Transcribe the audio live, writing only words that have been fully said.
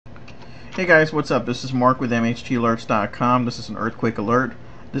Hey guys, what's up? This is Mark with MHTalerts.com. This is an earthquake alert.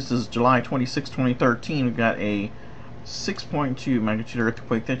 This is July 26, 2013. We've got a 6.2 magnitude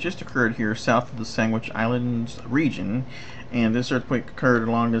earthquake that just occurred here south of the Sandwich Islands region. And this earthquake occurred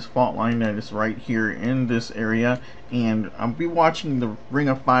along this fault line that is right here in this area. And I'll be watching the Ring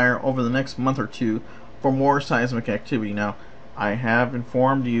of Fire over the next month or two for more seismic activity. Now, I have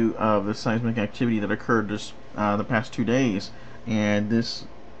informed you of the seismic activity that occurred just the past 2 days. And this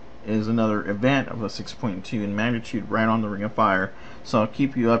is another event of a 6.2 in magnitude right on the Ring of Fire, so I'll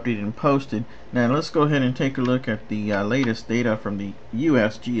keep you updated and posted. Now let's go ahead and take a look at the latest data from the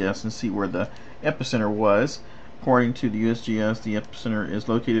USGS and see where the epicenter was. According to the USGS, the epicenter is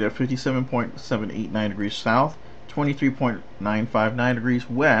located at 57.789 degrees south, 23.959 degrees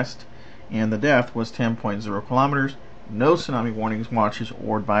west, and the depth was 10.0 kilometers. No tsunami warnings, watches,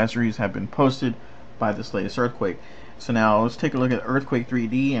 or advisories have been posted by this latest earthquake. So now let's take a look at earthquake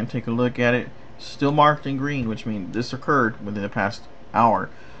 3D and take a look at it. Still marked in green, which means this occurred within the past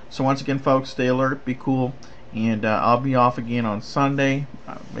hour. So once again, folks, stay alert, be cool, and I'll be off again on Sunday.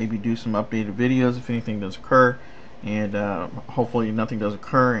 Maybe do some updated videos if anything does occur, and hopefully nothing does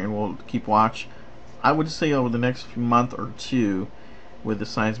occur, and we'll keep watch. I would say over the next month or two with the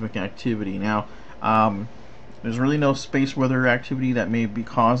seismic activity. Now, there's really no space weather activity that may be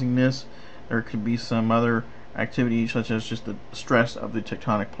causing this. There could be some other activity such as just the stress of the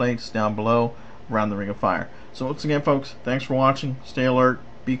tectonic plates down below around the Ring of Fire. So once again, folks, thanks for watching. Stay alert,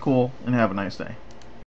 be cool, and have a nice day.